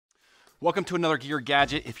Welcome to another Gear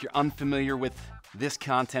Gadget. If you're unfamiliar with this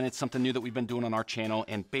content, it's something new that we've been doing on our channel,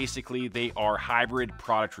 and basically they are hybrid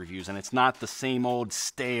product reviews, and it's not the same old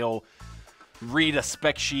stale read a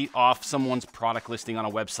spec sheet off someone's product listing on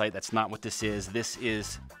a website. That's not what this is. This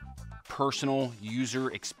is personal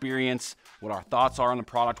user experience, what our thoughts are on the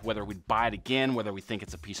product, whether we'd buy it again, whether we think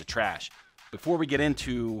it's a piece of trash. Before we get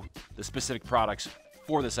into the specific products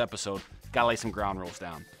for this episode, gotta lay some ground rules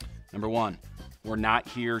down. Number one, we're not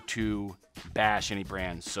here to bash any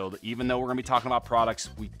brands. So even though we're gonna be talking about products,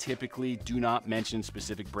 we typically do not mention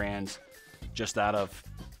specific brands just out of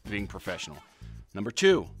being professional. Number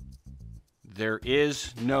two, there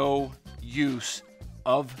is no use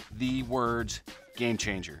of the words game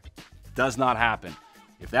changer. Does not happen.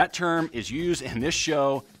 If that term is used in this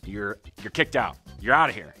show, you're kicked out. You're out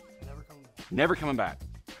of here. Never coming back.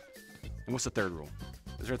 And what's the third rule?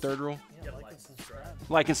 Is there a third rule? Yeah, like and subscribe.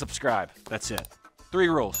 Like and subscribe. That's it. 3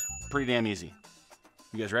 rules. Pretty damn easy.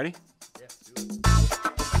 You guys ready? Yeah, do it.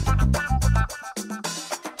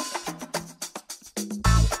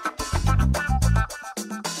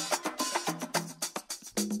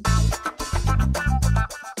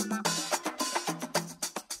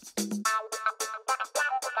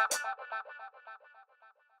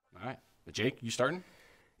 All right. But Jake, you starting?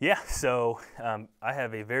 Yeah, so I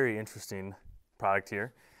have a very interesting product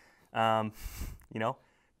here.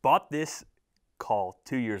 Bought this call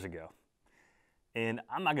 2 years ago. And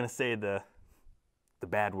I'm not going to say the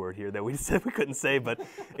bad word here that we said we couldn't say, but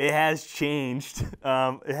it has changed.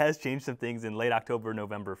 It has changed some things in late October,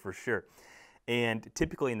 November for sure. And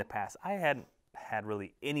typically in the past, I hadn't had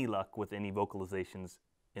really any luck with any vocalizations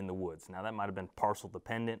in the woods. Now that might have been parcel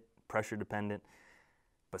dependent, pressure dependent,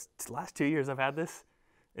 but the last 2 years I've had this,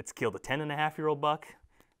 it's killed a 10-and-a-half-year-old buck,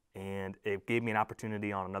 and it gave me an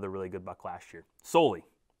opportunity on another really good buck last year. Solely.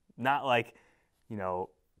 Not like,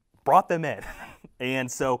 brought them in.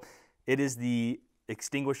 And so it is the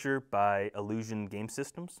Extinguisher by Illusion Game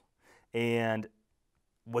Systems. And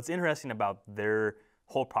what's interesting about their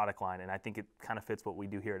whole product line, and I think it kind of fits what we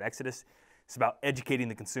do here at Exodus, it's about educating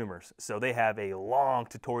the consumers. So they have a long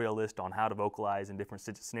tutorial list on how to vocalize in different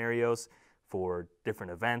scenarios for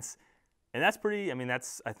different events. And that's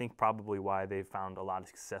that's, I think, probably why they've found a lot of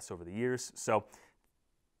success over the years. So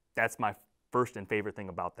that's my first and favorite thing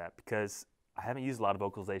about that, because I haven't used a lot of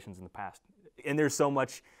vocalizations in the past. And there's so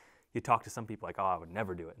much, you talk to some people like, oh, I would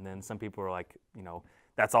never do it. And then some people are like,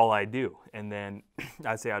 that's all I do. And then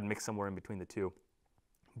I'd say I'd mix somewhere in between the two.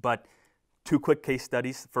 But 2 quick case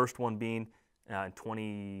studies. First one being in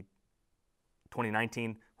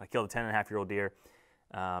 2019, I killed a 10-and-a-half-year-old deer.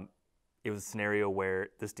 It was a scenario where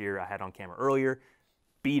this deer I had on camera earlier,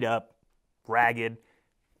 beat up, ragged,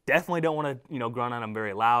 definitely don't want to grunt on him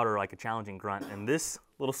very loud or like a challenging grunt. And this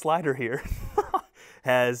little slider here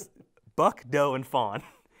has buck, doe, and fawn.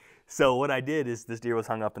 So what I did is this deer was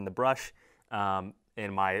hung up in the brush, and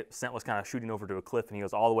my scent was kind of shooting over to a cliff, and he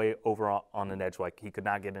was all the way over on an edge, like he could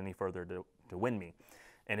not get any further to win me.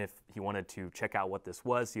 And if he wanted to check out what this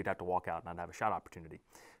was, he'd have to walk out and I'd have a shot opportunity.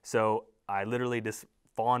 So I literally just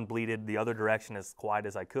fawn bleated the other direction as quiet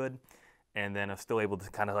as I could, and then I was still able to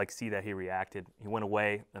kind of like see that he reacted. He went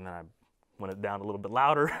away, and then I went it down a little bit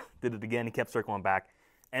louder, did it again, he kept circling back,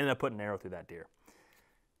 ended up putting an arrow through that deer.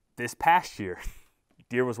 This past year,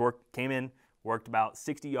 deer came in, worked about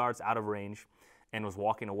 60 yards out of range, and was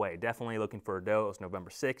walking away, definitely looking for a doe. It was November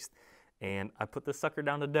 6th, and I put this sucker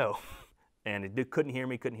down to doe, and it couldn't hear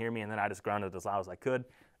me, and then I just grounded as loud as I could,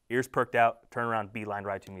 ears perked out, turned around, beelined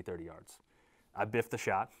right to me 30 yards. I biffed the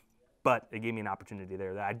shot, but it gave me an opportunity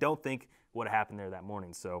there that I don't think would have happened there that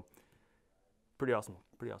morning. So pretty awesome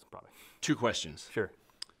product. 2 questions. Sure.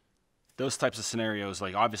 Those types of scenarios,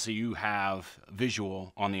 like obviously you have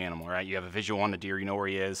visual on the animal, right? You have a visual on the deer, you know where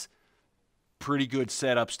he is. Pretty good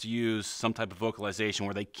setups to use some type of vocalization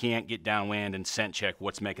where they can't get downwind and scent check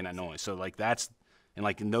what's making that noise. So like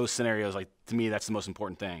in those scenarios, like to me, that's the most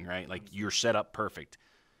important thing, right? Like you're set up perfect.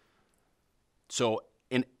 So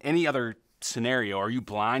in any other scenario, are you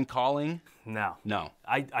blind calling? No.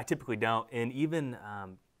 I typically don't. And even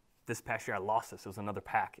this past year I lost this. It was another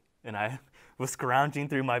pack, and I was scrounging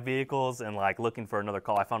through my vehicles and like looking for another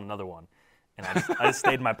call. I found another one, and I just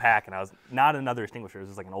stayed in my pack, and I was not another Extinguisher. It was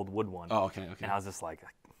just like an old wood one. Oh, okay. And I was just like,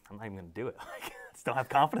 I'm not even gonna do it. I just don't have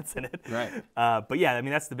confidence in it. Right. But yeah,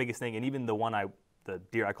 that's the biggest thing. And even the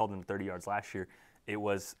deer I called in 30 yards last year,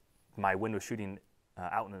 my wind was shooting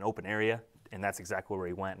out in an open area. And that's exactly where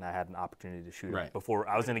he went, and I had an opportunity to shoot it before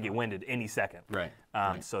I was going to get winded any second. Right.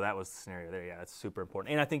 So that was the scenario there. Yeah, that's super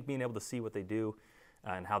important. And I think being able to see what they do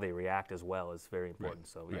and how they react as well is very important. Right.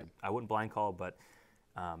 So yeah, I wouldn't blind call, but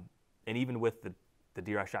and even with the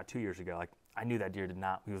deer I shot 2 years ago, like I knew that deer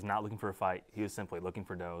he was not looking for a fight. He was simply looking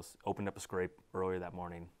for does. Opened up a scrape earlier that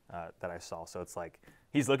morning that I saw. So it's like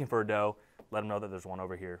he's looking for a doe. Let him know that there's one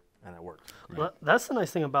over here, and it worked. Right. Well, that's the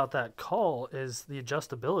nice thing about that call is the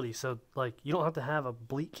adjustability. So like you don't have to have a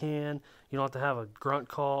bleat can. You don't have to have a grunt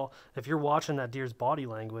call. If you're watching that deer's body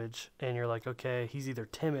language and you're like, okay, he's either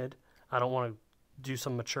timid. I don't want to do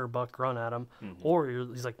some mature buck grunt at him, or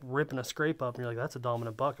he's like ripping a scrape up, and you're like, that's a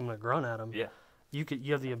dominant buck. I'm gonna grunt at him. Yeah. You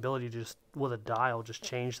have the ability to just with a dial just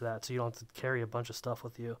change that, so you don't have to carry a bunch of stuff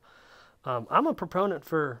with you. I'm a proponent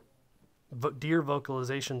for deer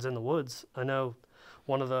vocalizations in the woods. I know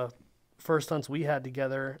one of the first hunts we had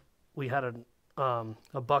together, we had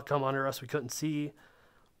a buck come under us we couldn't see.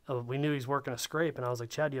 We knew he's working a scrape, and I was like,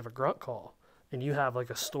 Chad, you have a grunt call, and you have like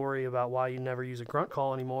a story about why you never use a grunt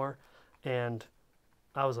call anymore. And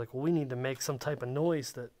I was like, well, we need to make some type of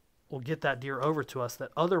noise that will get that deer over to us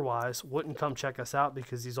that otherwise wouldn't come check us out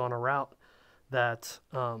because he's on a route that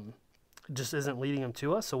just isn't leading him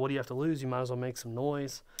to us. So what do you have to lose? You might as well make some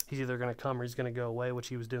noise. He's either going to come or he's going to go away, which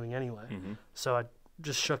he was doing anyway. So I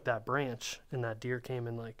just shook that branch, and that deer came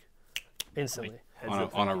in like instantly.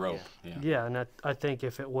 On a rope. Yeah, and I think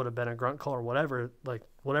if it would have been a grunt call or whatever, like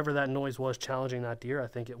whatever that noise was challenging that deer, I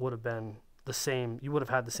think it would have been the same. You would have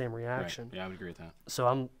had the same reaction. Right. Yeah, I would agree with that. So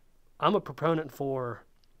I'm a proponent for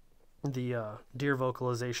the deer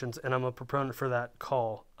vocalizations, and I'm a proponent for that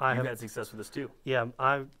call. You've had success with this too. Yeah,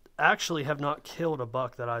 I actually have not killed a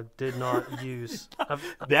buck that I did not use.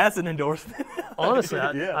 That's an endorsement. Honestly,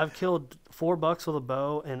 I've killed 4 bucks with a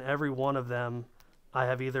bow, and every one of them I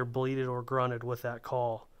have either bleated or grunted with that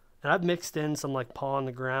call. And I've mixed in some like paw on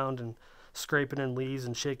the ground and scraping in leaves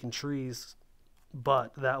and shaking trees,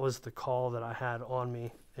 but that was the call that I had on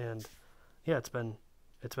me. And yeah, it's been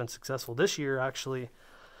successful. This year, actually,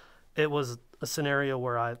 it was a scenario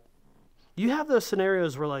where you have those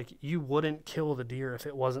scenarios where like you wouldn't kill the deer if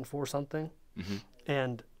it wasn't for something.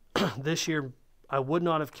 And this year I would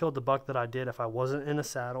not have killed the buck that I did if I wasn't in a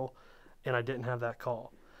saddle and I didn't have that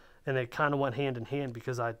call. And they kind of went hand in hand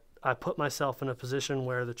because I put myself in a position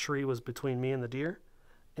where the tree was between me and the deer,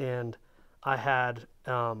 and I had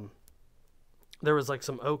there was like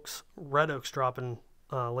some red oaks dropping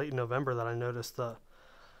late in November that I noticed a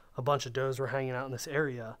bunch of does were hanging out in this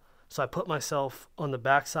area. So I put myself on the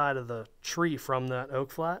backside of the tree from that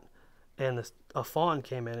oak flat, and a fawn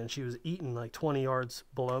came in, and she was eating like 20 yards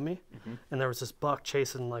below me. And there was this buck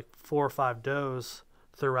chasing like 4 or 5 does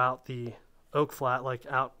throughout the oak flat, like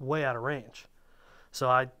way out of range. So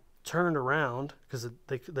I turned around because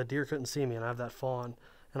the deer couldn't see me, and I have that fawn,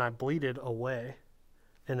 and I bleated away,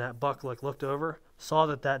 and that buck like looked over, saw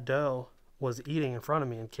that doe was eating in front of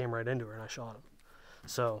me, and came right into her, and I shot him.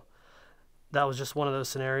 So that was just one of those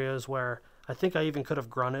scenarios where I think I even could have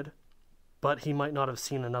grunted, but he might not have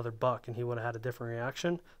seen another buck, and he would have had a different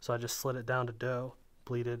reaction. So I just slid it down to doe,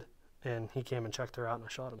 bleated, and he came and checked her out, and I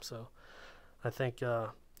shot him. So I think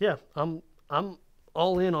yeah, I'm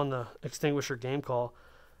all in on the Extinguisher game call.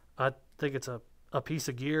 I think it's a piece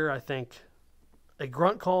of gear. I think a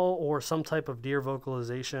grunt call or some type of deer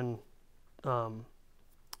vocalization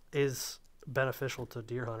is beneficial to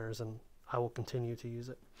deer hunters, and I will continue to use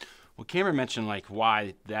it. Well, Cameron mentioned like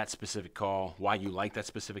why that specific call, why you like that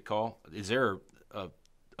specific call. Is there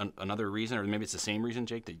another reason, or maybe it's the same reason,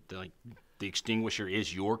 Jake, that like the Extinguisher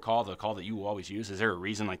is your call, the call that you always use? Is there a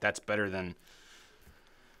reason like that's better than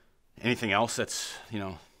anything else that's,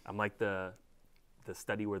 I'm like the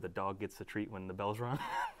study where the dog gets the treat when the bells rung.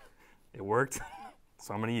 It worked,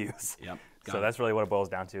 so I'm going to use. Yep. So that's really what it boils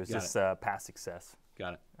down to. It's just past success.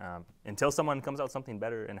 Got it. Until someone comes out something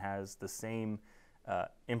better and has the same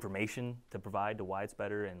information to provide to why it's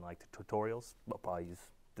better and like the tutorials, I'll probably use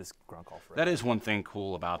this grunt call for it. That is one thing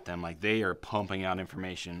cool about them. Like they are pumping out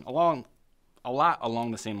information a lot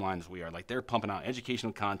along the same lines as we are. Like they're pumping out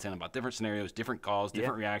educational content about different scenarios, different calls,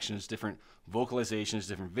 different reactions, different vocalizations,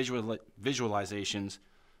 different visualizations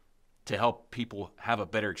to help people have a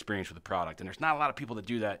better experience with the product. And there's not a lot of people that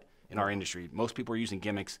do that in our industry. Most people are using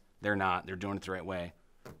gimmicks. They're not. They're doing it the right way.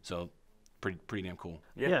 So pretty damn cool.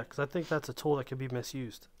 Yeah, because I think that's a tool that could be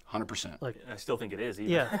misused. 100%. Like I still think it is.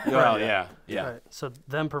 Even. Yeah. Well, yeah. Right. So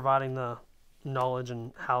them providing the knowledge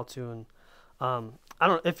and how to, and I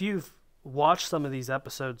don't know if you've watched some of these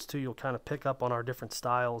episodes too, you'll kind of pick up on our different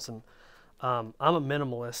styles. And I'm a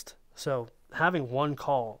minimalist, so having one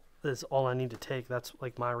call is all I need to take. That's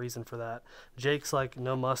like my reason for that. Jake's like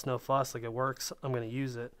no muss, no fuss. Like it works, I'm going to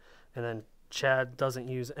use it. And then Chad doesn't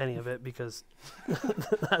use any of it because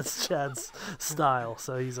that's Chad's style.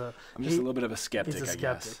 So I'm just a little bit of a skeptic, he's a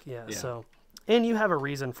skeptic, I guess. Yeah. So, and you have a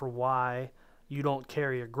reason for why you don't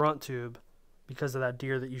carry a grunt tube, because of that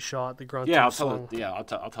deer that you shot, the grunt. Yeah, I'll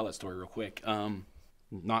tell that story real quick.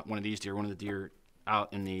 Not one of these deer, one of the deer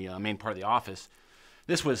out in the main part of the office.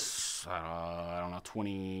 This was, I don't know,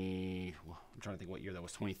 I'm trying to think what year that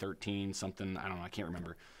was, 2013, something, I don't know, I can't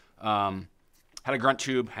remember. Had a grunt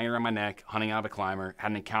tube hanging around my neck, hunting out of a climber,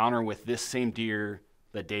 had an encounter with this same deer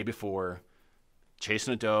the day before,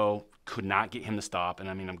 chasing a doe, could not get him to stop. And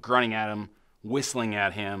I mean, I'm grunting at him, whistling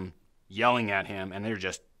at him, yelling at him, and they're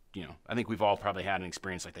just, you know, I think we've all probably had an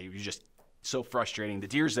experience like that. You're just so frustrating. The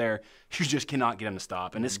deer's there, you just cannot get him to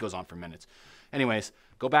stop, and this goes on for minutes. Anyways,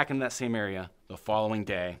 go back into that same area the following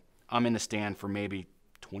day. I'm in the stand for maybe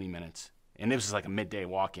 20 minutes. And this was like a midday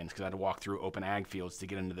walk-in because I had to walk through open ag fields to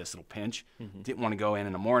get into this little pinch. Didn't want to go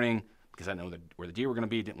in the morning because I know where the deer were going to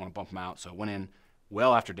be. Didn't want to bump them out. So I went in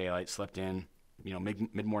well after daylight, slept in, you know,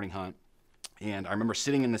 mid-morning hunt. And I remember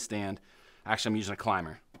sitting in the stand. Actually, I'm using a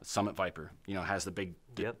climber, a Summit Viper. You know, has the big,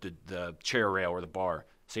 the chair rail or the bar,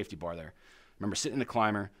 safety bar there. I remember sitting in the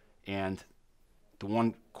climber, and the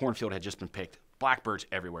one cornfield had just been picked. Blackbirds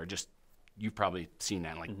everywhere. Just, you've probably seen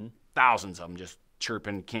that, like thousands of them just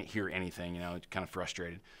chirping, can't hear anything, you know, kind of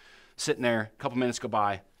frustrated. Sitting there, a couple minutes go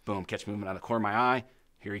by, boom, catch movement out of the corner of my eye.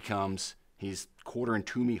 Here he comes. He's quartering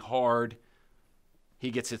to me hard.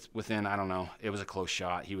 He gets it within, I don't know, it was a close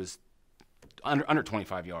shot. He was under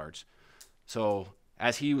 25 yards. So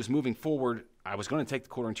as he was moving forward, I was going to take the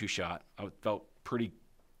quarter and two shot. I felt pretty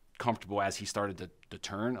comfortable as he started to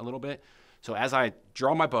turn a little bit. So as I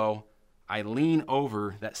draw my bow, I lean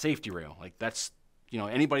over that safety rail. Like that's, you know,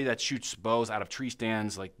 anybody that shoots bows out of tree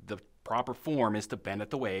stands, like the proper form is to bend at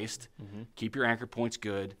the waist, keep your anchor points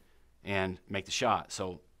good, and make the shot.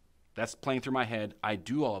 So that's playing through my head. I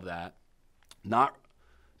do all of that, not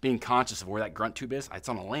being conscious of where that grunt tube is. It's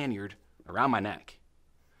on a lanyard around my neck.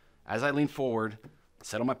 As I lean forward,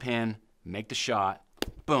 settle my pin, make the shot,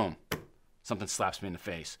 boom, something slaps me in the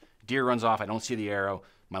face. Deer runs off. I don't see the arrow.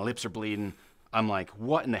 My lips are bleeding. I'm like,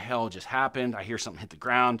 what in the hell just happened? I hear something hit the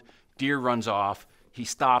ground. Deer runs off. He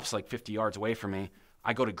stops like 50 yards away from me.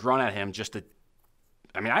 I go to grunt at him just to,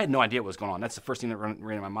 I mean, I had no idea what was going on. That's the first thing that ran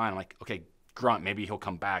in my mind. I'm like, okay, grunt, maybe he'll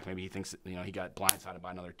come back. Maybe he thinks, you know, he got blindsided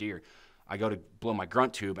by another deer. I go to blow my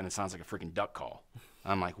grunt tube, and it sounds like a freaking duck call.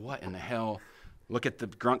 I'm like, what in the hell? Look at the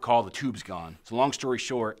grunt call, the tube's gone. So long story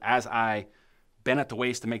short, as I bent at the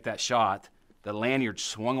waist to make that shot, the lanyard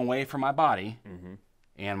swung away from my body,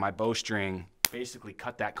 and my bowstring basically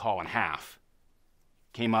cut that call in half.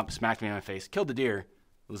 Came up, smacked me in my face, killed the deer.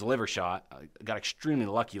 It was a liver shot. I got extremely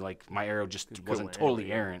lucky, like my arrow just wasn't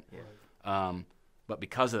totally errant. But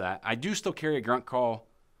because of that, I do still carry a grunt call.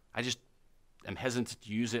 I just am hesitant to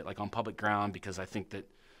use it like on public ground because I think that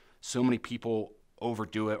so many people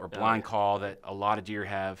overdo it or blind call that a lot of deer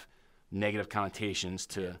have negative connotations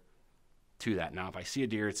to that. Now, if I see a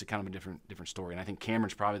deer, it's a kind of a different story. And I think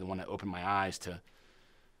Cameron's probably the one that opened my eyes to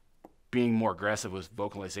being more aggressive with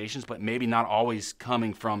vocalizations, but maybe not always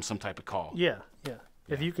coming from some type of call. Yeah.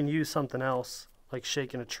 If you can use something else, like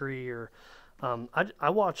shaking a tree or I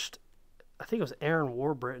watched, I think it was Aaron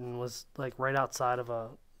Warburton was like right outside of a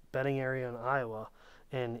bedding area in Iowa,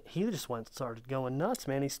 and he just started going nuts,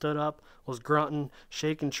 man. He stood up, was grunting,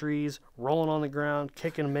 shaking trees, rolling on the ground,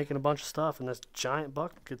 kicking and making a bunch of stuff, and this giant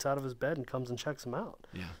buck gets out of his bed and comes and checks him out.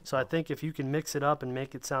 Yeah. So I think if you can mix it up and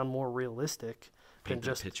make it sound more realistic, paint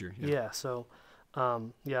that picture. Yeah. So,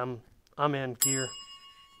 I'm in gear.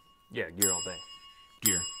 Yeah, gear all day.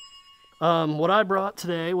 Gear. What I brought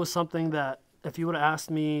today was something that if you would have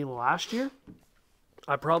asked me last year,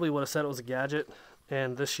 I probably would have said it was a gadget,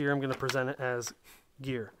 and this year I'm going to present it as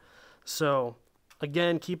gear. So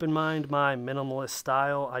again, keep in mind my minimalist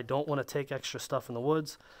style. I don't want to take extra stuff in the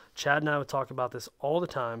woods. Chad and I would talk about this all the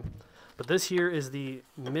time, but this here is the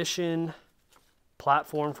Mission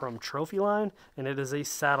platform from Trophy Line, and it is a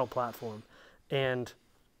saddle platform. And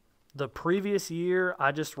the previous year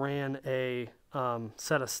I just ran a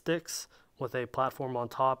set of sticks with a platform on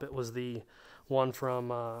top. It was the one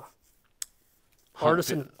from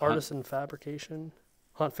Artisan Fabrication,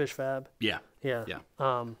 Hunt Fish Fab. Yeah.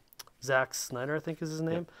 Zach Snyder, I think is his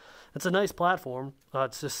name. It's a nice platform.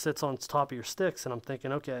 It just sits on top of your sticks, and I'm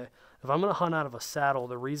thinking, okay, if I'm going to hunt out of a saddle,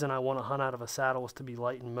 the reason I want to hunt out of a saddle is to be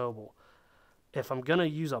light and mobile. If I'm going to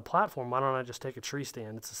use a platform, why don't I just take a tree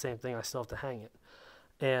stand? It's the same thing. I still have to hang it.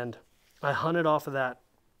 And I hunted off of that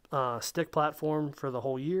stick platform for the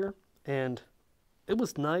whole year, and it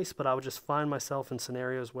was nice, but I would just find myself in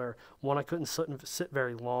scenarios where, one, I couldn't sit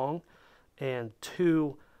very long, and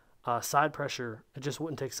two, side pressure, it just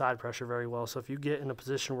wouldn't take side pressure very well. So if you get in a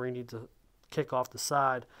position where you need to kick off the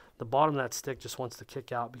side, the bottom of that stick just wants to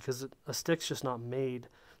kick out because a stick's just not made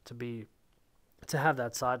to have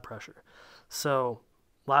that side pressure. So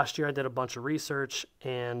last year I did a bunch of research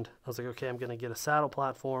and I was like, okay, I'm going to get a saddle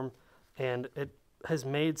platform, and it has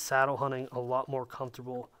made saddle hunting a lot more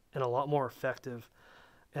comfortable and a lot more effective.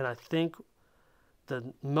 And I think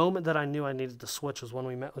the moment that I knew I needed to switch was when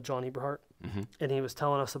we met with John Eberhardt, and he was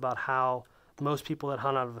telling us about how most people that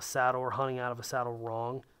hunt out of a saddle are hunting out of a saddle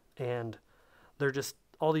wrong, and they're just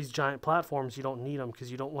all these giant platforms. You don't need them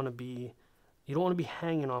because you don't want to be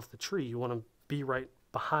hanging off the tree. You want to be right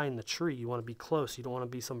behind the tree. You want to be close. You don't want to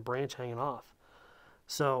be some branch hanging off.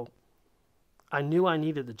 So I knew I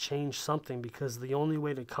needed to change something, because the only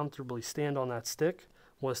way to comfortably stand on that stick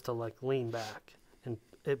was to like lean back, and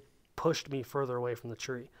it pushed me further away from the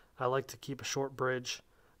tree. I like to keep a short bridge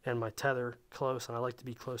and my tether close, and I like to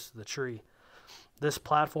be close to the tree. This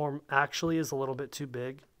platform actually is a little bit too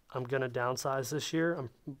big. I'm going to downsize this year. I'm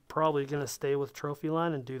probably going to stay with Trophy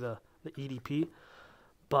Line and do the EDP.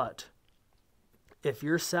 But if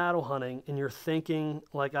you're saddle hunting and you're thinking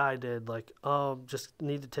like I did, like, oh, just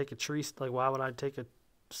need to take a tree, like why would I take a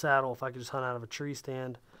saddle if I could just hunt out of a tree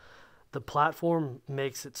stand? The platform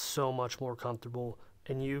makes it so much more comfortable,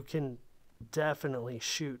 and you can definitely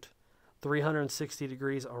shoot 360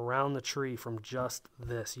 degrees around the tree from just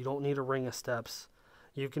this. You don't need a ring of steps.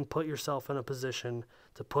 You can put yourself in a position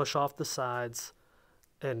to push off the sides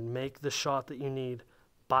and make the shot that you need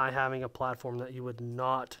by having a platform that you would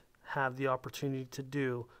not have the opportunity to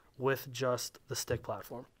do with just the stick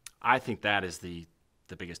platform. I think that is the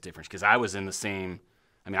biggest difference, because I was in the same.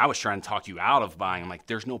 I mean, I was trying to talk you out of buying. I'm like,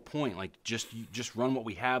 there's no point. Like, just run what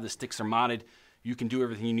we have. The sticks are modded. You can do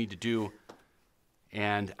everything you need to do.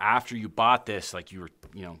 And after you bought this, like, you were,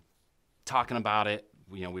 talking about it.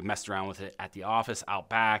 We messed around with it at the office, out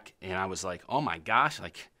back, and I was like, oh my gosh,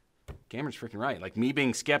 like, Cameron's freaking right. Like, me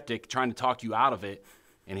being skeptic, trying to talk you out of it,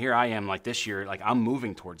 and here I am, like, this year, like, I'm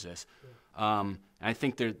moving towards this. And I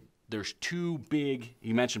think there's two big,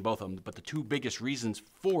 you mentioned both of them, but the two biggest reasons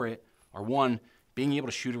for it are, one, being able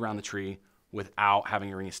to shoot around the tree without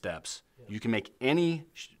having a ring of steps. Yeah. You can make any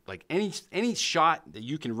shot that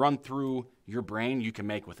you can run through your brain, you can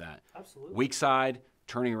make with that. Absolutely. Weak side,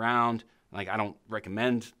 turning around, like, I don't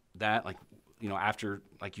recommend that. Like, after,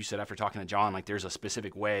 like you said, after talking to John, like, there's a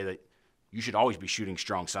specific way that you should always be shooting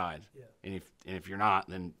strong side. Yeah. And if you're not,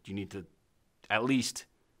 then you need to at least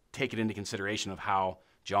take it into consideration of how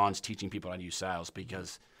John's teaching people how to use saddles,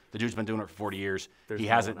 because the dude's been doing it for 40 years.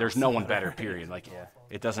 There's no one better, period. Like,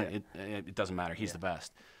 it doesn't matter. He's the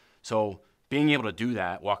best. So being able to do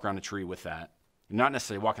that, walk around the tree with that, not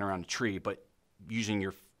necessarily walking around the tree, but using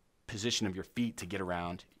your position of your feet to get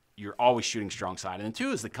around, you're always shooting strong side. And then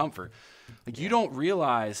two is the comfort. Like, you don't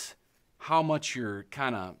realize how much you're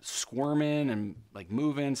kind of squirming and like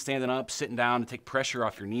moving, standing up, sitting down to take pressure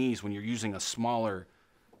off your knees when you're using a smaller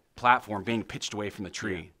platform being pitched away from the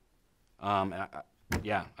tree.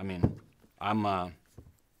 Yeah. I mean, I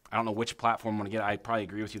don't know which platform I'm going to get. I probably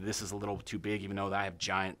agree with you. This is a little too big, even though I have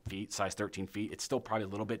giant feet, size 13 feet. It's still probably a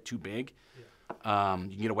little bit too big. Yeah. You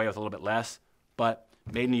can get away with a little bit less, but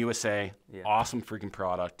made in the USA, awesome freaking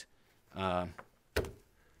product.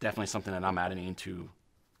 Definitely something that I'm adding into.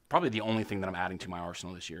 Probably the only thing that I'm adding to my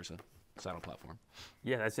arsenal this year is a saddle platform.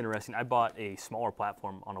 Yeah, that's interesting. I bought a smaller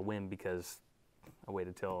platform on a whim because I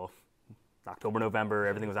waited till October, November,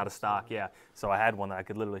 everything was out of stock. Yeah, so I had one that I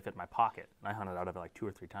could literally fit in my pocket, and I hunted out of it like 2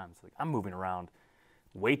 or 3 times. Like, I'm moving around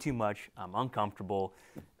way too much. I'm uncomfortable,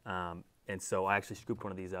 and so I actually scooped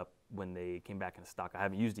one of these up when they came back in stock. I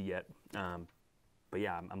haven't used it yet, but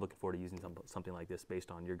yeah, I'm looking forward to using something like this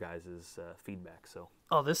based on your guys' feedback. So.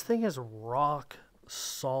 Oh, this thing is rock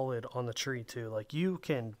solid on the tree too. Like, you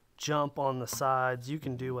can jump on the sides, you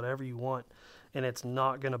can do whatever you want, and it's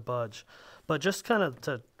not gonna budge. But just kind of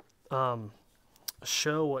to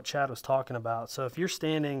show what Chad was talking about. So if you're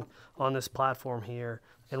standing on this platform here,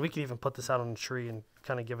 and we can even put this out on the tree and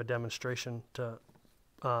kind of give a demonstration to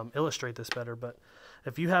illustrate this better. But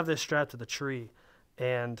if you have this strapped to the tree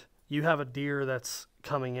and you have a deer that's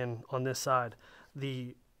coming in on this side,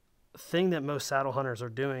 the thing that most saddle hunters are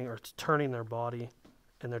doing are turning their body,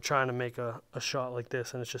 and they're trying to make a shot like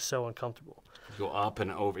this, and it's just so uncomfortable. You go up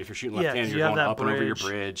and over. If you're shooting left-handed, you're going up and over your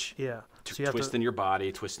bridge. Yeah. So twisting your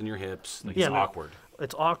body, twisting your hips. Like, it's awkward.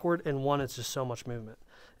 It's awkward, and one, it's just so much movement.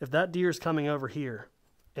 If that deer is coming over here,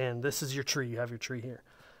 and this is your tree, you have your tree here,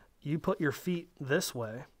 you put your feet this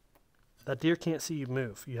way, that deer can't see you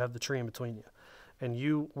move. You have the tree in between you. And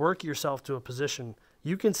you work yourself to a position,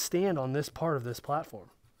 you can stand on this part of this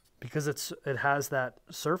platform because it has that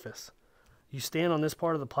surface. You stand on this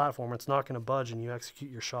part of the platform, it's not going to budge, and you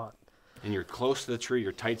execute your shot. And you're close to the tree,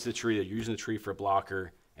 you're tight to the tree, you're using the tree for a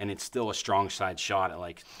blocker, and it's still a strong side shot at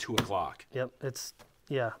like 2 o'clock. Yep,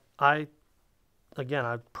 again,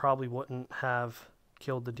 I probably wouldn't have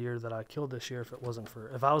killed the deer that I killed this year if it wasn't for,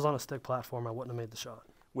 if I was on a stick platform, I wouldn't have made the shot.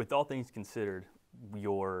 With all things considered,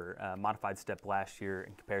 your modified step last year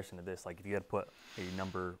in comparison to this, like if you had to put a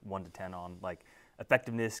number 1 to 10 on like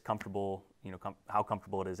effectiveness, comfortable, you know, how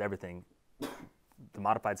comfortable it is, everything, the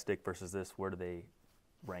modified stick versus this, where do they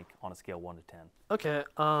rank on a scale 1 to 10? Okay,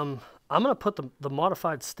 I'm gonna put the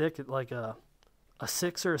modified stick at like a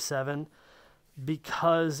 6 or a 7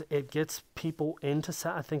 because it gets people into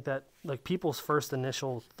I think that like people's first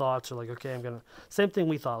initial thoughts are like, okay, same thing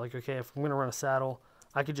we thought, like, okay, if I'm gonna run a saddle,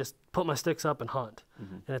 I could just put my sticks up and hunt.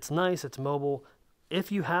 And it's nice, it's mobile.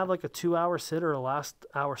 If you have like a 2-hour sit or a last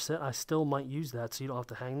hour sit, I still might use that so you don't have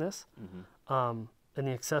to hang this. And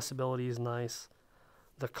the accessibility is nice.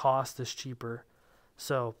 The cost is cheaper.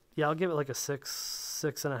 So yeah, I'll give it like a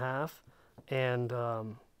 6.5.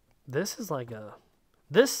 And this is like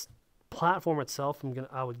this platform itself,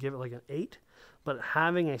 I would give it like an 8. But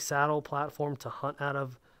having a saddle platform to hunt out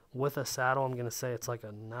of with a saddle, I'm gonna say it's like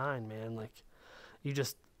a 9, man. Like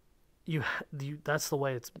that's the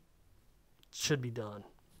way it should be done.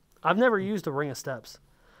 I've never used a ring of steps,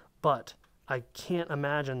 but I can't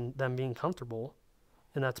imagine them being comfortable.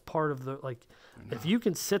 And that's part of the, like, if you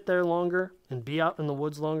can sit there longer and be out in the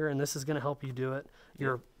woods longer, and this is going to help you do it,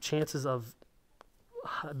 your chances of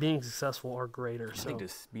being successful are greater. I think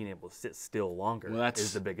just being able to sit still longer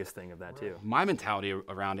is the biggest thing of that too. My mentality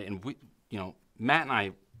around it, and we, you know, Matt and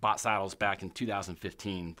I bought saddles back in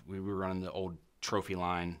 2015. We were running the old trophy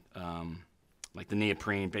line, like the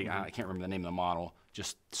neoprene, big, I can't remember the name of the model.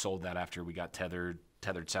 Just sold that after we got tethered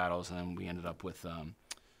saddles, and then we ended up with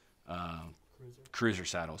cruiser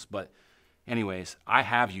saddles. But anyways, I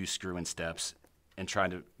have used screw and steps and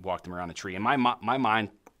tried to walk them around the tree. And my mind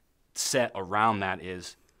set around that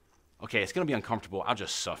is, okay, it's going to be uncomfortable. I'll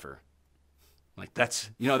just suffer. Like that's,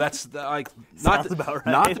 you know, that's like not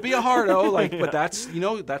to be a hardo, like, but that's, you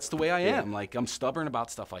know, that's the way I am. Like I'm stubborn about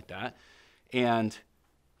stuff like that. And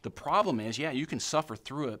the problem is, yeah, you can suffer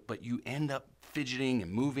through it, but you end up fidgeting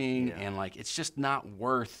and moving, and like it's just not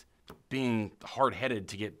worth being hard-headed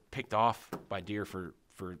to get picked off by deer for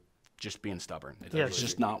just being stubborn. It's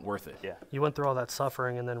just not worth it. Yeah. You went through all that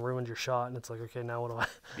suffering and then ruined your shot, and it's like, okay, now what do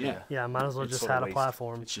I? Yeah, I might as well just had a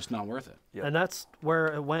platform. It's just not worth it. Yep. And that's where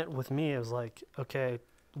it went with me. It was like, okay,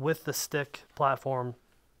 with the stick platform,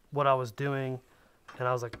 what I was doing, and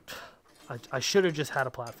I was like, I should have just had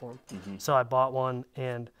a platform. So I bought one,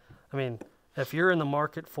 and I mean, if you're in the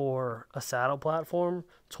market for a saddle platform,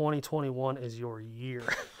 2021 is your year.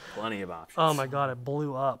 Plenty of options. Oh my God, it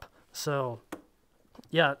blew up. So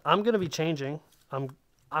yeah, I'm gonna be changing. I'm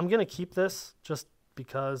gonna keep this just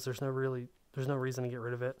because there's no reason to get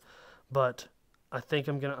rid of it. But I think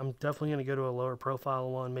I'm definitely gonna go to a lower profile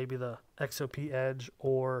one, maybe the XOP Edge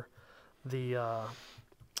or the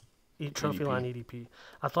Trophy Line EDP.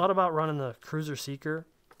 I thought about running the Cruiser Seeker,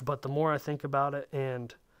 but the more I think about it,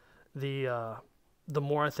 and the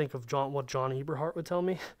more I think of what John Eberhart would tell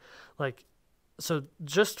me, like, so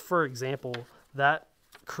just for example, that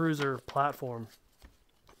Cruiser platform,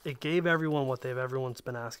 it gave everyone what everyone's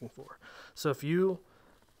been asking for. So if you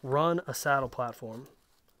run a saddle platform,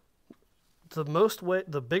 the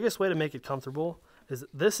biggest way to make it comfortable is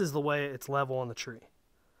this is the way it's level on the tree.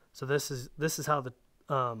 So this is how the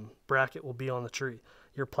bracket will be on the tree.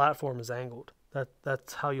 Your platform is angled.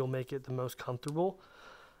 That's how you'll make it the most comfortable.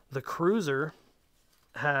 The Cruiser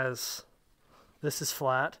this is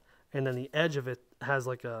flat, and then the edge of it has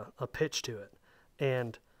like a pitch to it.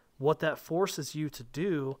 And what that forces you to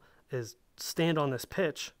do is stand on this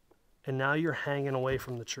pitch, and now you're hanging away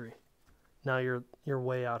from the tree. Now you're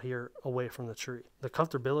way out here away from the tree. The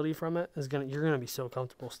comfortability from it you're gonna be so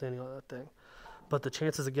comfortable standing on that thing. But the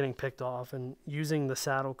chances of getting picked off and using the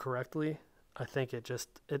saddle correctly, I think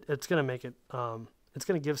it's gonna make it it's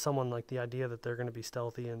gonna give someone like the idea that they're gonna be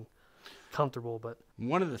stealthy and comfortable. But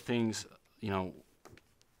one of the things, you know,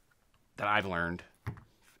 that I've learned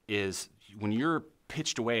is when you're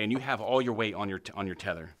pitched away and you have all your weight on your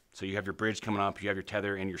tether. So you have your bridge coming up, you have your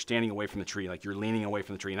tether, and you're standing away from the tree, like you're leaning away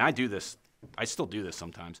from the tree. And I still do this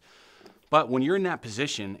sometimes. But when you're in that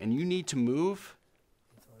position and you need to move,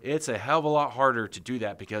 it's a hell of a lot harder to do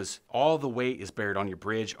that because all the weight is buried on your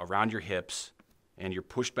bridge, around your hips, and you're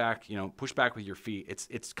pushed back with your feet.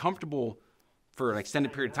 It's comfortable for an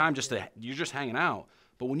extended period of time, you're just hanging out.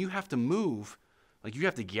 But when you have to move, like you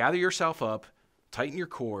have to gather yourself up, tighten your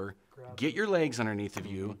core, get your legs underneath of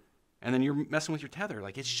you, and then you're messing with your tether.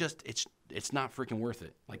 Like it's not freaking worth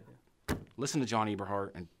it. Like listen to John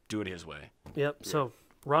Eberhart and do it his way. Yep. Yeah. So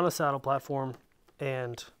run a saddle platform,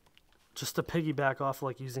 and just to piggyback off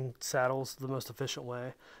like using saddles the most efficient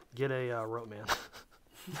way, get a rope man.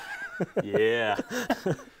 Yeah.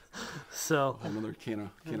 So another can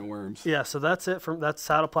of worms. Yeah, so that's it. From that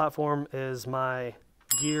saddle platform is my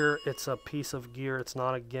gear. It's a piece of gear. It's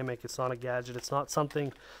not a gimmick. It's not a gadget. It's not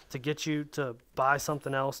something to get you to buy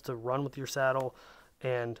something else to run with your saddle.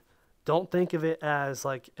 And don't think of it as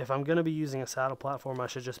like, if I'm going to be using a saddle platform, I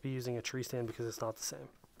should just be using a tree stand, because it's not the same.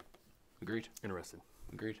 Agreed. Interesting.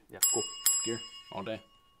 Agreed. Yeah, cool. Gear all day.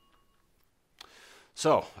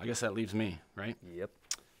 So I guess that leaves me, right? Yep.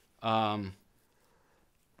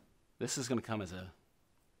 This is going to come as a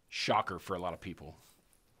shocker for a lot of people.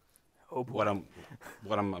 Oh boy.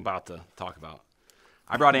 What I'm about to talk about.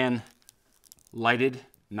 I brought in lighted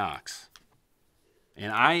knocks,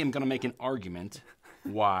 and I am going to make an argument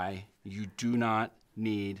why you do not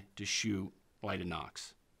need to shoot lighted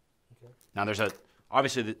knocks. Okay. Now, there's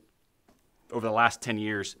obviously over the last 10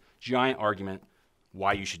 years, giant argument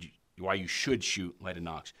why you should shoot lighted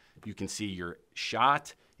knocks. You can see your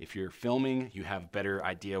shot. If you're filming, you have a better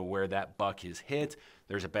idea where that buck is hit.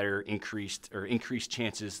 There's a better increased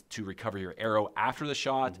chances to recover your arrow after the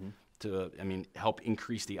shot, to help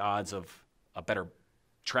increase the odds of a better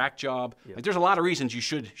track job. Yep. Like, there's a lot of reasons you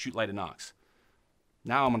should shoot lighted knocks.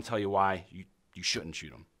 Now I'm going to tell you why you shouldn't shoot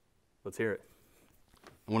them. Let's hear it.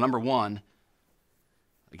 Well, number one,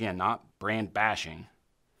 again, not brand bashing.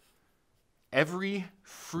 Every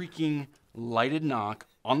freaking lighted knock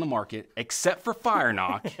on the market, except for Fire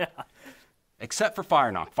Knock. Yeah. Except for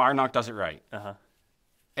Fire Knock. Fire Knock does it right. Uh-huh.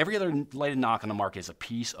 Every other lighted knock on the market is a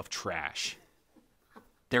piece of trash.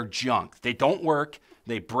 They're junk. They don't work.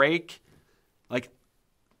 They break. Like,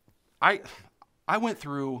 I went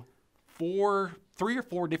through 3 or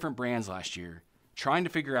 4 different brands last year trying to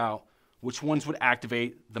figure out which ones would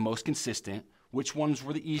activate the most consistent, which ones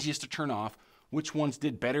were the easiest to turn off, which ones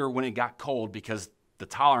did better when it got cold because the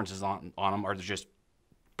tolerances on them are just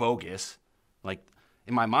bogus. Like,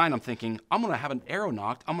 in my mind, I'm thinking, I'm going to have an arrow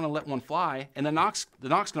knocked, I'm going to let one fly, and the knock's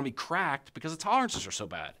going to be cracked because the tolerances are so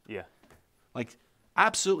bad. Yeah. Like,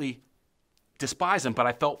 absolutely despise them, but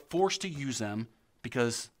I felt forced to use them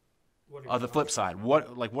because of the flip side. What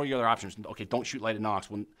are your other options? Okay, don't shoot lighted knocks.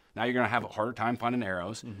 Now you're going to have a harder time finding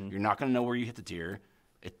arrows. Mm-hmm. You're not going to know where you hit the deer.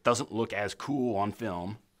 It doesn't look as cool on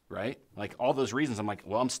film, right? Like, all those reasons, I'm like,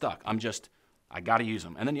 well, I'm stuck. I got to use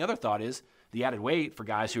them. And then the other thought is the added weight for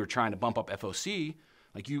guys who are trying to bump up FOC.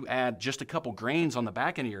 Like, you add just a couple grains on the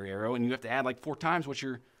back end of your arrow, and you have to add like 4 times what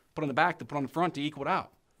you're put on the back to put on the front to equal it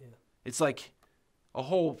out. Yeah. It's like a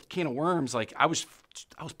whole can of worms. Like, I was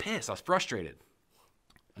pissed. I was frustrated.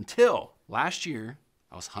 Until last year,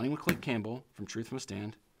 I was hunting with Clint Campbell from Truth from a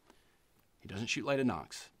Stand. He doesn't shoot lighted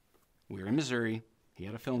knocks. We were in Missouri. He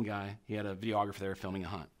had a film guy. He had a videographer there filming a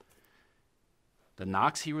hunt. The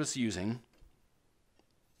knocks he was using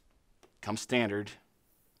come standard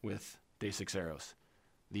with Day 6 arrows.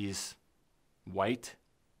 These white,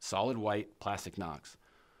 solid white plastic knocks.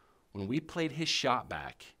 When we played his shot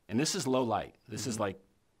back, and this is low light. This is like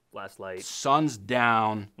last light. Sun's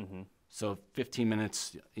down, so 15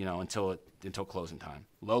 minutes, until closing time.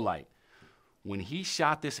 Low light. When he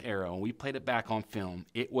shot this arrow and we played it back on film,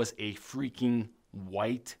 it was a freaking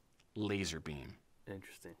white laser beam.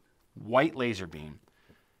 Interesting. White laser beam.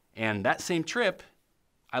 And that same trip,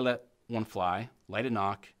 I let one fly, lighted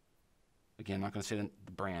knock. Again, I'm not going to say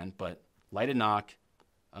the brand, but lighted knock.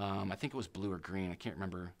 I think it was blue or green. I can't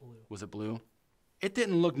remember. Blue. Was it blue? It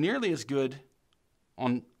didn't look nearly as good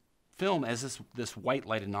on film as this white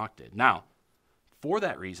lighted knock did. Now, for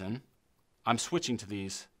that reason, I'm switching to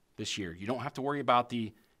these this year. You don't have to worry about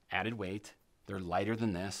the added weight. They're lighter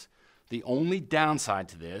than this. The only downside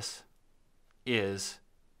to this is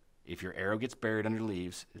if your arrow gets buried under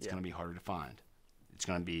leaves, it's going to be harder to find. It's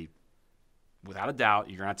going to be, without a doubt,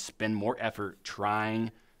 you're going to have to spend more effort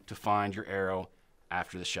trying to find your arrow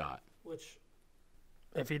after the shot. Which,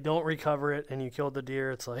 if you don't recover it and you killed the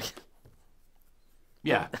deer, it's like...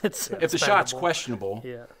 Yeah. If the shot's questionable,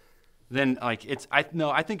 then like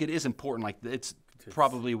I think it is important. Like, it's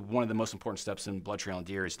probably one of the most important steps in blood trail and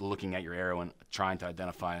deer is looking at your arrow and trying to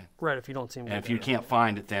identify. Right. If you don't see them. And if you can't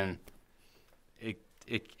find it, then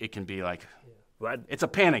it can be like, it's a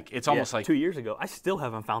panic. It's almost like 2 years ago, I still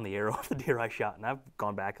haven't found the arrow of the deer I shot, and I've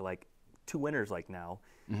gone back like 2 winters now,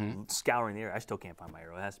 scouring the area. I still can't find my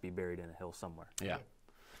arrow. It has to be buried in a hill somewhere. Yeah.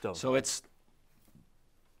 So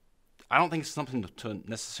I don't think it's something to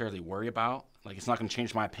necessarily worry about. Like, it's not going to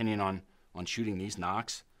change my opinion on shooting these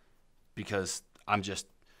knocks, because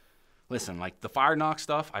listen, like the fire knock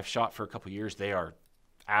stuff I've shot for a couple years, they are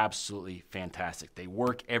absolutely fantastic. They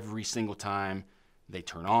work every single time. They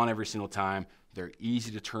turn on every single time. They're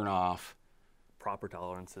easy to turn off. Proper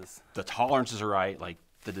tolerances. The tolerances are right. Like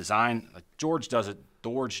the design, like George does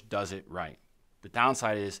it right. The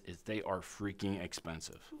downside is they are freaking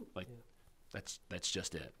expensive. Like that's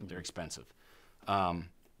just it. They're expensive. Now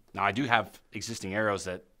I do have existing arrows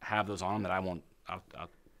that have those on them that I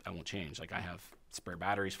won't change. Like I have spare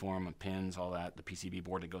batteries for them, and pins, all that, the PCB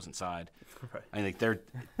board that goes inside. Right. I think they're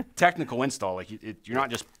technical install. Like you're not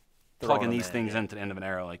just plugging these things into the end of an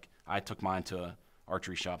arrow. Like I took mine to a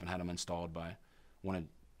archery shop and had them installed by one of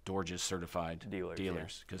George's certified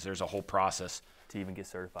dealers because there's a whole process to even get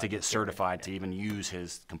certified. To even use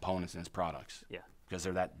his components in his products. Yeah. Because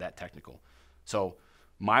they're that technical. So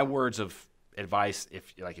my words of advice,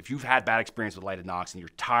 if you've had bad experience with lighted knocks and you're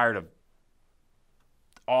tired of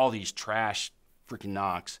all these trash freaking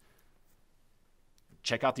knocks,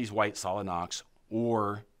 check out these white solid knocks,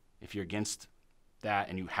 or if you're against that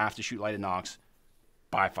and you have to shoot lighted knocks,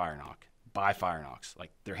 buy fire knock. Buy fire knocks.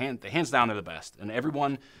 Like hands down, they're the best. And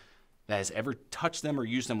everyone that has ever touched them or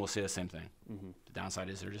used them will say the same thing. Mm-hmm. The downside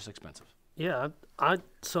is they're just expensive. Yeah,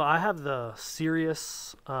 so I have the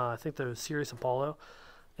Sirius, I think they're Sirius Apollo,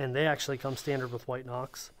 and they actually come standard with white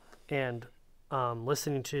knocks. And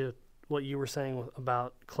listening to what you were saying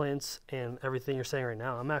about Clint's and everything you're saying right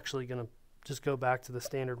now, I'm actually going to just go back to the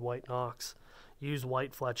standard white knocks, use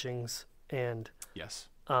white fletchings, and yes,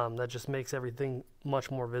 that just makes everything much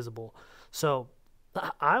more visible. So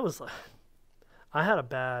I had a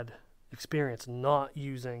bad experience not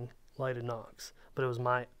using lighted knocks, but it was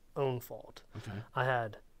my own fault. Okay.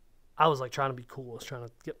 I was like trying to be cool. I was trying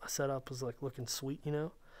to get my setup was like looking sweet, you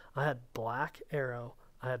know. I had black arrow.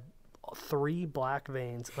 I had 3 black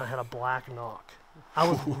veins, and I had a black knock. I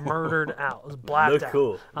was murdered out. I was blacked out.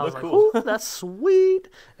 Cool. I was like, ooh, that's sweet.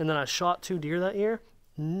 And then I shot 2 deer that year.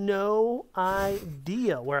 No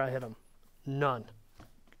idea where I hit them. None.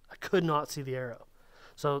 I could not see the arrow.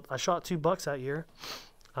 So I shot 2 bucks that year.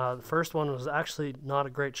 The first one was actually not a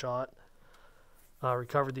great shot.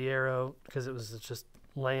 Recovered the arrow because it was just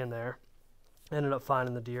laying there. Ended up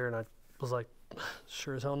finding the deer, and I was like,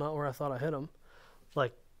 sure as hell not where I thought I hit him.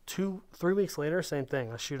 Like 2-3 weeks later, same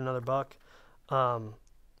thing. I shoot another buck.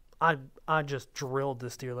 I just drilled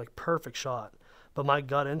this deer, like perfect shot. But my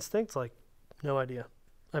gut instinct's like, no idea.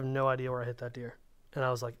 I have no idea where I hit that deer. And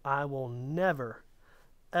I was like, I will never,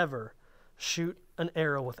 ever shoot an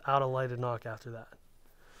arrow without a lighted knock after that.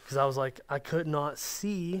 Because I was like, I could not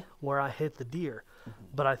see where I hit the deer. Mm-hmm.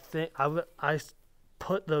 But I think I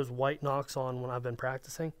put those white knocks on when I've been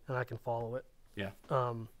practicing, and I can follow it. Yeah.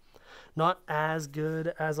 Not as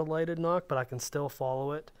good as a lighted knock, but I can still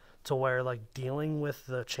follow it to where, like, dealing with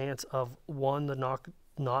the chance of 1, the knock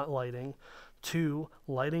not lighting, 2,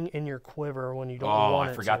 lighting in your quiver when you don't want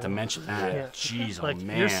it. I forgot to mention that. Yeah. Jeez, like,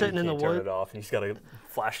 man. You're sitting in the woods. Turn it off, and you just got a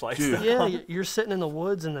flashlight. Yeah, you're sitting in the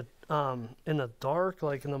woods in the dark,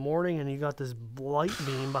 like in the morning, and you got this light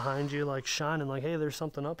beam behind you, like shining, like, hey, there's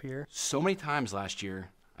something up here. So many times last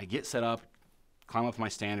year, I get set up, climb up my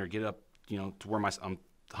stand, or get up, to where I'm hunting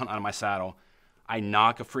out of my saddle. I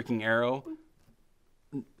knock a freaking arrow,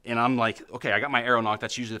 and I'm like, okay, I got my arrow knocked.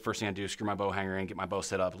 That's usually the first thing I do: screw my bow hanger in, get my bow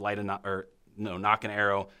set up, knock an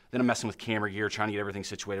arrow. Then I'm messing with camera gear, trying to get everything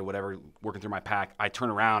situated, whatever, working through my pack. I turn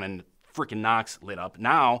around and freaking knocks lit up.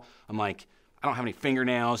 Now I'm like, I don't have any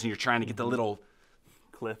fingernails, and you're trying to get the little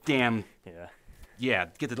clip. Damn. Yeah,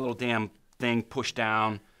 get the little damn thing pushed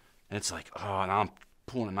down, and it's like, oh, now I'm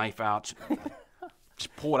pulling a knife out,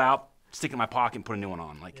 just pull it out, stick it in my pocket, and put a new one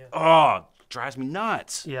on. Like, oh, drives me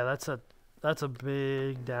nuts. Yeah, that's a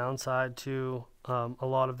big downside to a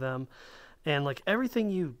lot of them, and like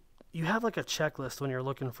everything you have like a checklist when you're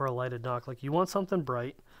looking for a lighted knock. Like you want something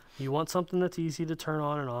bright, you want something that's easy to turn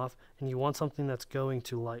on and off, and you want something that's going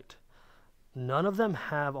to light. None of them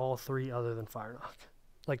have all 3 other than fire knock.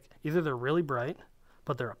 Like either they're really bright,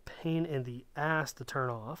 but they're a pain in the ass to turn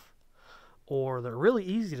off, or they're really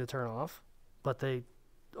easy to turn off, but they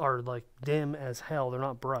are like dim as hell. They're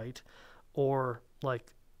not bright, or like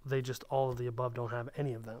they just all of the above don't have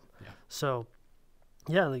any of them. Yeah. So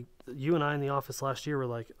yeah, like you and I in the office last year were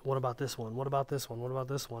like, what about this one? What about this one? What about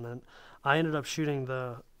this one? And I ended up shooting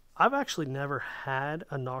I've actually never had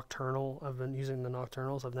a nocturnal. I've been using the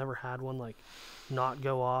nocturnals. I've never had one like not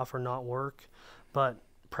go off or not work, but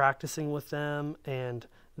practicing with them, and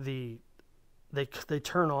they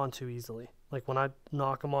turn on too easily. Like when I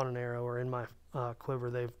knock them on an arrow or in my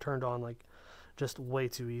quiver, they've turned on like just way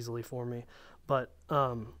too easily for me. But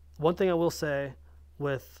one thing I will say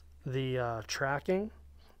with the tracking,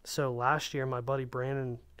 so last year my buddy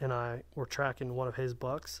Brandon and I were tracking one of his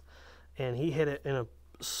bucks, and he hit it in a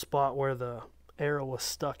spot where the arrow was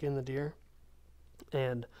stuck in the deer,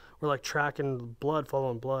 and we're like tracking blood,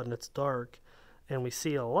 following blood, and it's dark, and we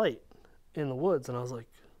see a light in the woods, and I was like,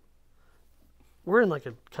 we're in like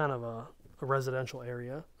a kind of a residential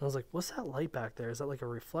area. And I was like, what's that light back there? Is that like a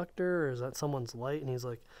reflector, or is that someone's light? And he's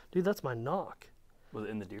like, dude, that's my knock. Was it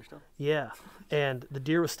in the deer still? Yeah, and the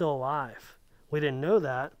deer was still alive. We didn't know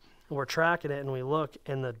that, and we're tracking it, and we look,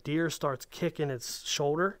 and the deer starts kicking its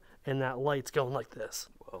shoulder, and that light's going like this.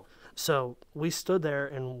 Whoa. So we stood there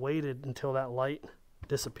and waited until that light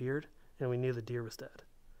disappeared, and we knew the deer was dead.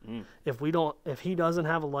 If he doesn't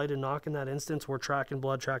have a lighted knock in that instance, we're tracking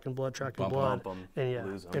blood, Bump 'em, and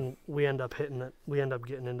lose 'em. and we end up hitting it. We end up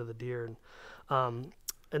getting into the deer, and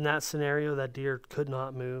in that scenario, that deer could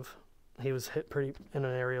not move. He was hit pretty in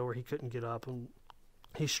an area where he couldn't get up, and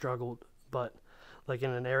he struggled. But like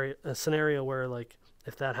in a scenario where like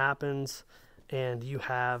if that happens, and you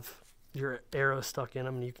have your arrow stuck in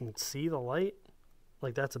him, and you can see the light,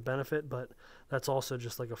 like that's a benefit. But that's also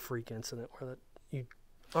just like a freak incident where that you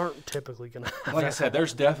aren't typically going to have. Like I said,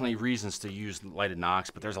 there's definitely reasons to use lighted knocks,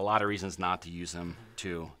 but there's a lot of reasons not to use them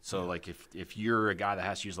too. So like if you're a guy that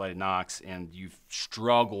has to use lighted knocks and you've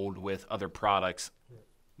struggled with other products,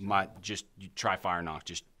 you try fire knock.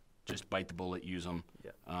 Just bite the bullet, use them.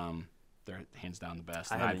 Yeah. They're hands down the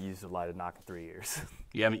best. I haven't used a lighted knock in 3 years.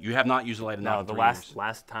 You have not used a lighted knock in 3 years?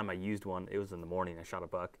 last time I used one, it was in the morning. I shot a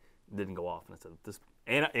buck, it didn't go off, and I said, this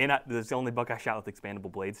is the only buck I shot with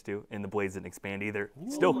expandable blades too, and the blades didn't expand either.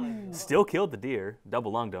 Still killed the deer,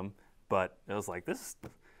 double lunged him, but it was like let's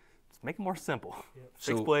make it more simple. Yeah.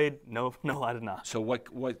 Fixed blade, no lighted knock. So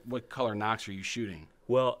what color knocks are you shooting?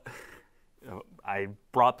 Well, I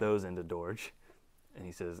brought those into Dorge, and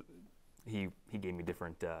he says he gave me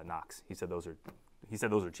different knocks. He said those are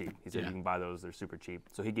cheap. He said you can buy those; they're super cheap.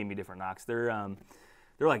 So he gave me different knocks. They're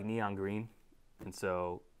like neon green, and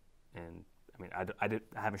I mean, I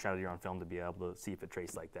haven't shot a deer on film to be able to see if it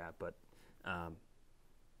traced like that, but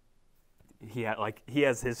he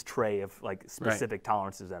has his tray of like specific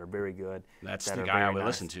tolerances that are very good. That's the guy I would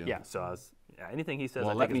listen to. Yeah, so anything he says,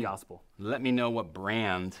 I think is gospel. Let me know what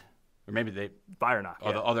brand, or maybe they fire knock.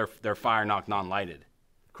 Oh, they're fire knock non-lighted.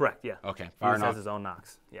 Correct. Yeah. Okay. Fire knock has his own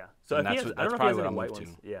knocks. Yeah. So if that's I don't know probably if he has what any white I'll move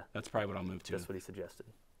ones. to. Yeah. That's probably what I'll move to. That's what he suggested.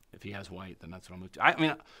 If he has white, then that's what I'll move to. I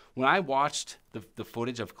mean, when I watched the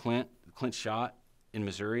footage of Clint shot in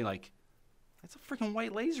Missouri, like that's a freaking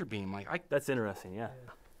white laser beam. Like that's interesting. Yeah.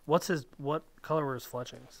 What color were his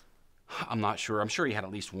fletchings? I'm not sure. I'm sure he had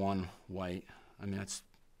at least one white. I mean, that's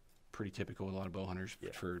pretty typical with a lot of bow hunters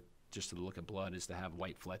for just to look at blood is to have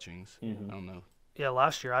white fletchings. I don't know. Yeah,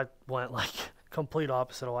 last year I went like complete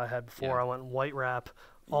opposite of what I had before. I went white wrap,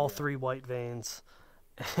 all 3 white veins,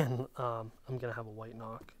 and I'm gonna have a white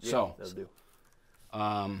knock. So, that'll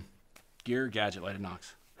do. Gear, gadget, lighted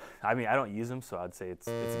knocks. I mean, I don't use them, so I'd say it's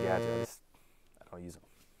a gadget. I don't use them.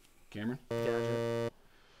 Cameron? Gadget.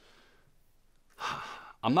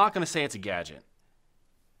 I'm not gonna say it's a gadget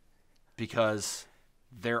because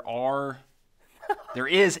there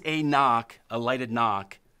is a knock, a lighted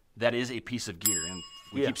knock, that is a piece of gear, and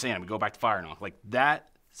we keep saying it. We go back to fire knock. Like that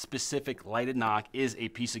specific lighted knock is a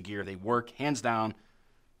piece of gear. They work hands down,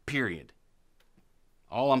 period.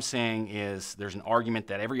 All I'm saying is there's an argument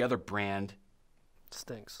that every other brand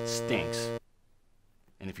stinks.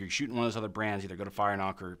 And if you're shooting one of those other brands, either go to fire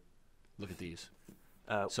knock or look at these.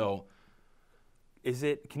 Is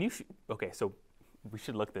it? Can you? Okay, so we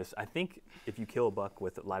should look at this. I think if you kill a buck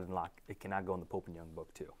with a lighted knock, it cannot go in the Pope and Young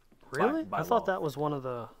book too. Really? I thought that was one of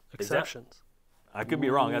the exceptions. I could be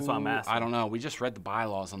wrong. That's why I'm asking. I don't know. We just read the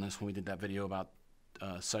bylaws on this when we did that video about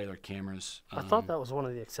cellular cameras. I thought that was one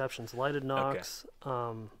of the exceptions. Lighted knocks.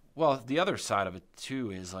 Okay. Well, the other side of it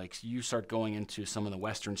too is like you start going into some of the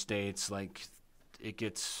western states, like it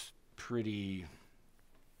gets pretty,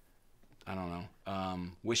 I don't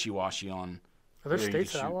know, wishy-washy on. Are there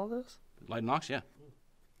states that outlaw this? Lighted knocks, yeah.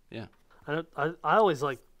 I always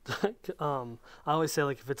like. I always say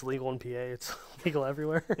like if it's legal in PA, it's legal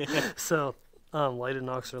everywhere. So lighted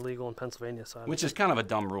knocks are legal in Pennsylvania, so which is kind of a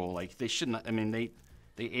dumb rule. Like they shouldn't. I mean, they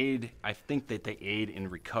aid. I think that they aid in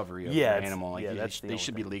recovery of the animal. Like they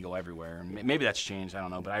should be legal everywhere. Maybe that's changed. I don't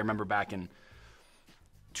know. But I remember back in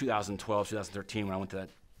 2012, 2013 when I went to that.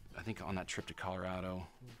 I think on that trip to Colorado.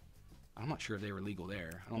 I'm not sure if they were legal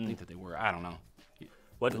there. I don't think that they were. I don't know.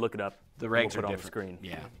 We'll have to look it up. The regs are different. On the screen.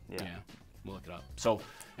 Yeah. We'll look it up. So,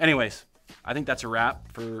 anyways, I think that's a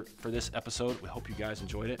wrap for this episode. We hope you guys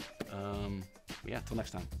enjoyed it. Yeah, until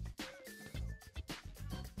next time.